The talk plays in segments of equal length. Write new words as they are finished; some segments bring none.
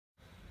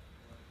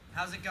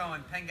How's it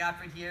going? Penn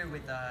Gottfried here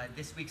with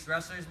this week's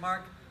Wrestler's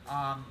Mark.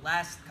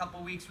 Last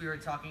couple weeks we were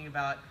talking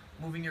about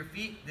moving your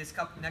feet. Next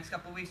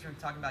couple weeks we're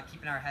talking about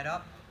keeping our head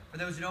up. For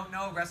those who don't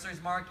know,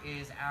 Wrestler's Mark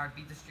is our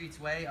Beat the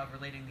Streets way of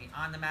relating the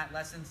on-the-mat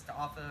lessons to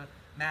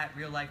off-the-mat,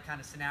 real-life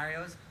kind of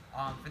scenarios.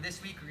 For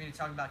this week we're going to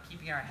talk about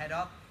keeping our head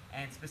up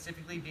and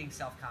specifically being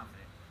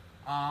self-confident.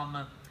 On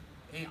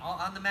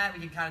the mat,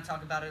 we can kind of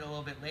talk about it a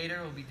little bit later.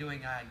 We'll be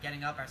doing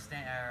getting up, our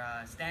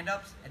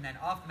stand-ups, and then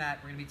off the mat,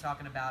 we're going to be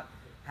talking about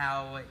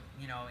how,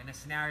 in a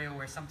scenario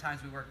where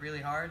sometimes we work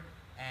really hard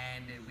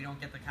and we don't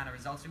get the kind of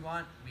results we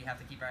want, we have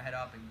to keep our head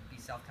up and be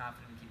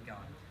self-confident and keep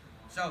going.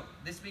 So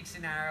this week's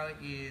scenario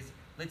is,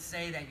 let's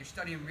say that you're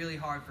studying really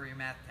hard for your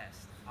math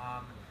test.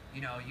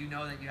 You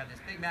know that you have this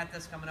big math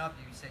test coming up.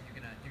 You said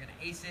you're gonna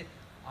ace it,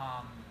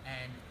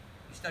 and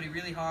you study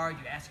really hard,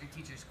 you ask your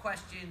teachers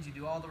questions, you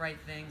do all the right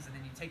things, and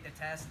then you take the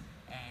test,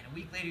 and a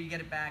week later you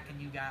get it back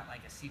and you got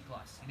like a C+.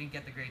 You didn't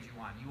get the grade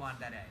you wanted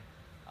that A.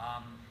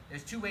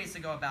 There's two ways to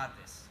go about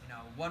this.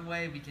 One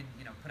way we can,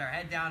 put our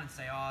head down and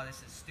say, oh,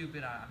 this is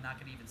stupid, I'm not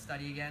gonna even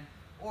study again.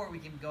 Or we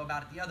can go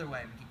about it the other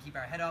way. We can keep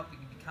our head up, we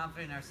can be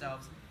confident in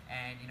ourselves,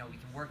 and we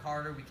can work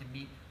harder, we can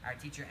meet our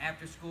teacher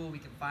after school, we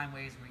can find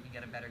ways where we can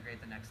get a better grade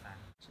the next time.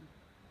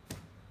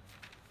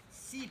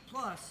 C+,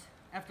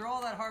 after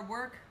all that hard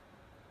work,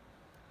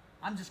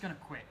 I'm just gonna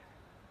quit.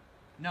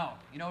 No,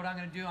 you know what I'm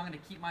gonna do? I'm gonna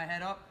keep my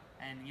head up,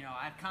 and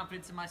I have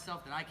confidence in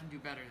myself that I can do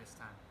better this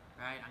time.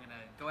 Right? I'm gonna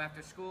go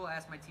after school,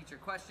 ask my teacher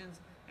questions,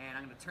 and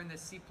I'm gonna turn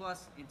this C+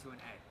 into an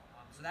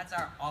A. So that's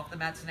our off the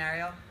mat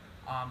scenario.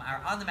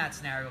 Our on the mat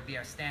scenario will be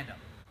our stand-up.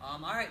 All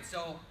right,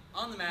 so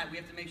on the mat we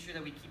have to make sure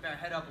that we keep our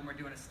head up when we're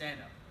doing a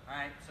stand-up. All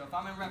right, so if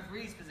I'm in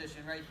referee's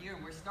position right here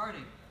and we're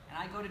starting, and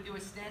I go to do a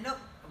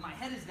stand-up, but my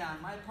head is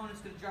down, my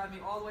opponent's gonna drive me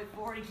all the way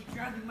forward and keep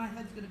driving, my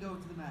head's gonna go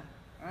to the mat.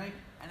 All right,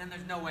 and then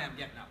there's no way I'm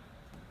getting up.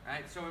 All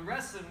right, so in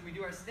wrestling, when we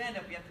do our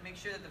stand-up, we have to make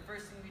sure that the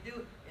first thing we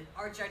do is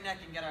arch our neck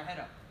and get our head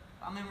up.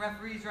 If I'm in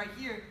referees right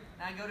here,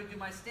 and I go to do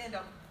my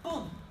stand-up,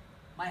 boom,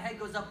 my head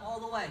goes up all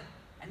the way,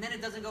 and then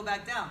it doesn't go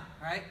back down.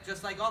 All right,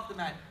 just like off the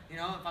mat. If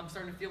I'm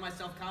starting to feel my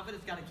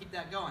self-confidence, got to keep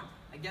that going.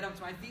 I get up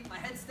to my feet, my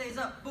head stays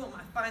up, boom,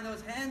 I find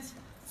those hands,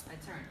 I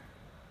turn.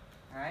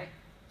 All right,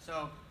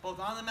 so both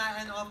on the mat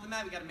and off the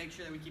mat, we got to make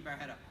sure that we keep our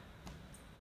head up.